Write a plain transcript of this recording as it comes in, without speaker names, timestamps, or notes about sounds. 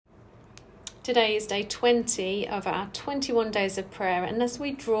Today is day 20 of our 21 days of prayer, and as we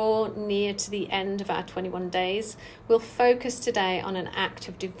draw near to the end of our 21 days, we'll focus today on an act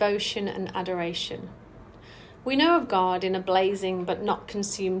of devotion and adoration. We know of God in a blazing but not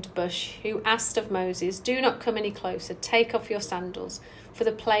consumed bush, who asked of Moses, "Do not come any closer, take off your sandals, for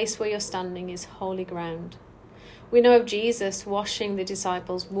the place where you're standing is holy ground." We know of Jesus washing the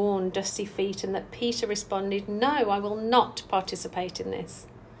disciples' worn, dusty feet, and that Peter responded, "No, I will not participate in this."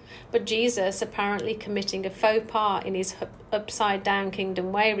 But Jesus, apparently committing a faux pas in his upside-down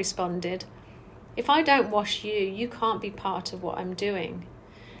kingdom way, responded, "If I don't wash you, you can't be part of what I'm doing."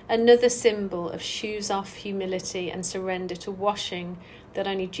 Another symbol of shoes-off humility and surrender to washing that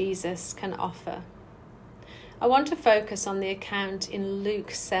only Jesus can offer. I want to focus on the account in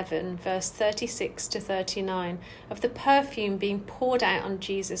Luke 7, verse 36 to 39, of the perfume being poured out on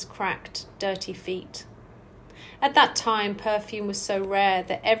Jesus' cracked, dirty feet. At that time, perfume was so rare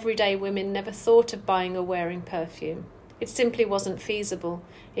that everyday women never thought of buying or wearing perfume. It simply wasn't feasible.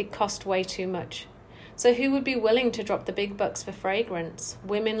 It cost way too much. So who would be willing to drop the big bucks for fragrance?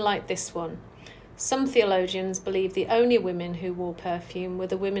 Women like this one. Some theologians believe the only women who wore perfume were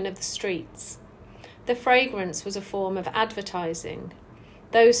the women of the streets. The fragrance was a form of advertising.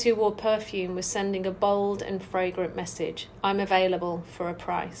 Those who wore perfume were sending a bold and fragrant message: I'm available for a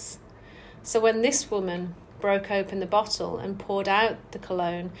price. So when this woman broke open the bottle and poured out the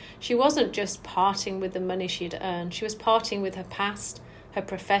cologne, she wasn't just parting with the money she had earned, she was parting with her past, her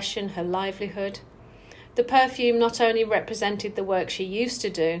profession, her livelihood. The perfume not only represented the work she used to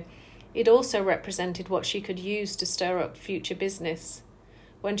do, it also represented what she could use to stir up future business.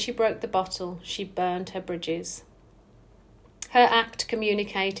 When she broke the bottle, she burned her bridges. Her act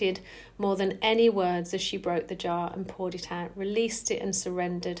communicated more than any words as she broke the jar and poured it out, released it and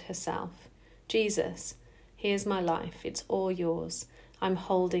surrendered herself. Jesus, here's my life. It's all yours. I'm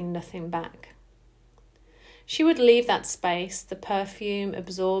holding nothing back. She would leave that space, the perfume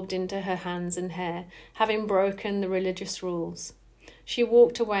absorbed into her hands and hair, having broken the religious rules. She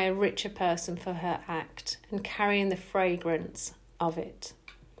walked away a richer person for her act and carrying the fragrance of it.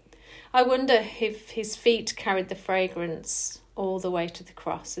 I wonder if his feet carried the fragrance all the way to the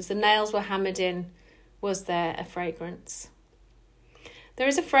cross. As the nails were hammered in, was there a fragrance? There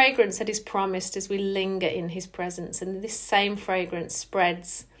is a fragrance that is promised as we linger in his presence, and this same fragrance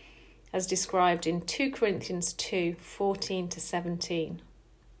spreads as described in 2 Corinthians 2, 14 to 17.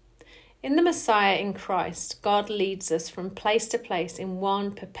 In the Messiah in Christ, God leads us from place to place in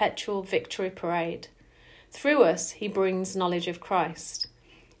one perpetual victory parade. Through us, he brings knowledge of Christ.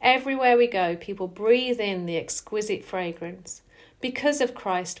 Everywhere we go, people breathe in the exquisite fragrance. Because of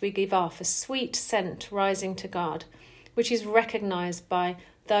Christ, we give off a sweet scent rising to God, which is recognized by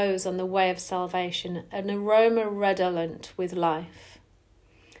those on the way of salvation, an aroma redolent with life.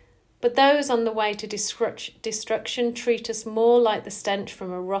 But those on the way to destruction treat us more like the stench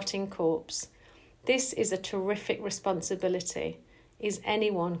from a rotting corpse. This is a terrific responsibility. Is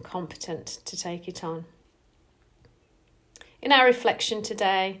anyone competent to take it on? In our reflection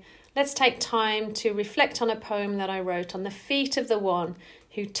today, let's take time to reflect on a poem that I wrote on the feet of the one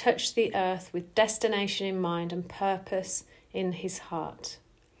who touched the earth with destination in mind and purpose in his heart.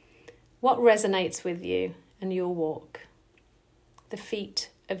 What resonates with you and your walk? The feet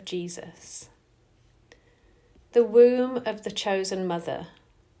of Jesus. The womb of the chosen mother,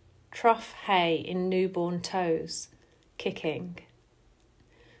 trough hay in newborn toes, kicking.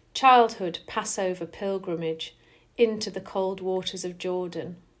 Childhood Passover pilgrimage into the cold waters of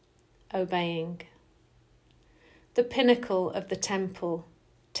Jordan, obeying. The pinnacle of the temple,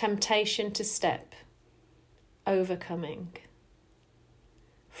 temptation to step, overcoming.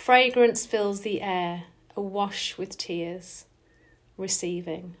 Fragrance fills the air, awash with tears,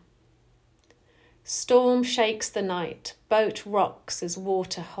 receiving. Storm shakes the night, boat rocks as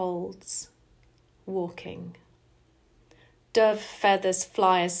water holds, walking. Dove feathers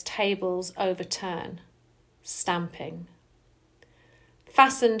fly as tables overturn, stamping.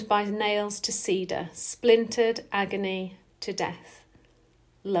 Fastened by nails to cedar, splintered agony to death,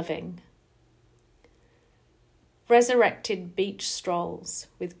 loving. Resurrected beach strolls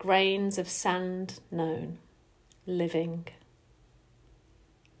with grains of sand known, living.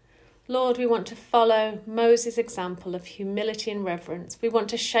 Lord, we want to follow Moses' example of humility and reverence. We want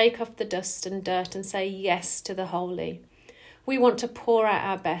to shake off the dust and dirt and say yes to the holy. We want to pour out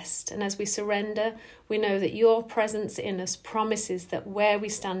our best, and as we surrender, we know that your presence in us promises that where we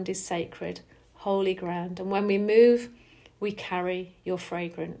stand is sacred, holy ground, and when we move, we carry your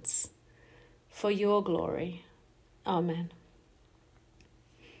fragrance. For your glory. Amen.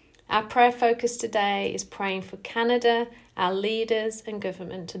 Our prayer focus today is praying for Canada our leaders and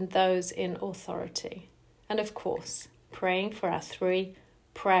government and those in authority. And of course, praying for our 3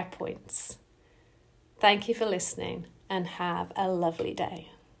 prayer points. Thank you for listening and have a lovely day.